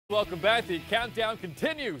Welcome back. The countdown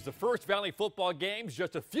continues. The First Valley football games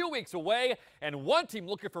just a few weeks away, and one team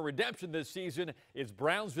looking for redemption this season is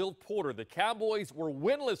Brownsville-Porter. The Cowboys were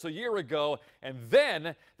winless a year ago, and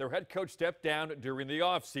then their head coach stepped down during the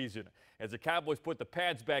offseason. As the Cowboys put the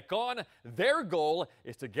pads back on, their goal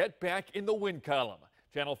is to get back in the win column.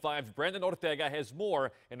 Channel 5's Brandon Ortega has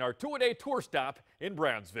more in our two-a-day tour stop in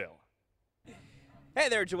Brownsville. Hey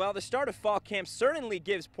there, Joel. The start of fall camp certainly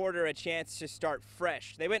gives Porter a chance to start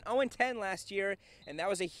fresh. They went 0-10 last year, and that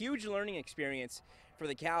was a huge learning experience for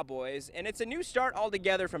the Cowboys. And it's a new start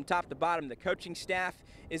altogether from top to bottom. The coaching staff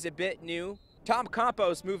is a bit new. Tom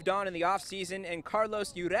Campos moved on in the offseason, and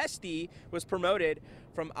Carlos Uresti was promoted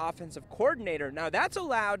from offensive coordinator. Now, that's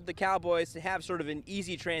allowed the Cowboys to have sort of an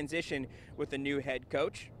easy transition with the new head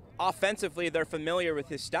coach. Offensively, they're familiar with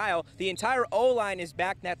his style. The entire O-line is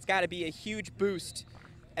back. That's got to be a huge boost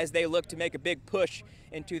as they look to make a big push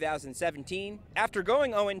in 2017. After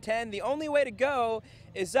going 0-10, the only way to go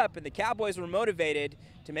is up, and the Cowboys were motivated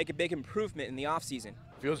to make a big improvement in the offseason.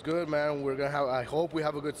 Feels good, man. I hope we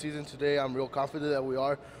have a good season today. I'm real confident that we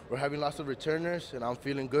are. We're having lots of returners, and I'm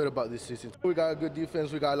feeling good about this season. We got a good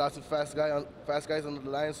defense. We got lots of fast guys on the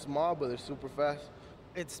line, small, but they're super fast.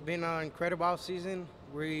 It's been an incredible offseason.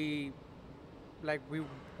 We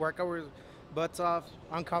work our butts off.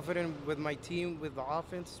 I'm confident with my team, with the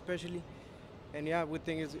offense especially. And yeah,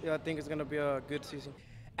 I think it's going to be a good season.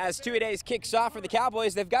 As two-a-days kicks off for the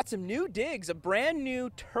Cowboys, they've got some new digs, a brand new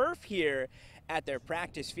turf here at their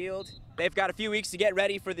practice field. They've got a few weeks to get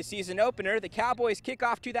ready for the season opener. The Cowboys kick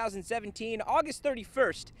off 2017 August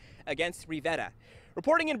 31st against Rivera.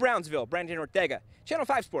 Reporting in Brownsville, Brandon Ortega, Channel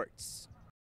 5 Sports.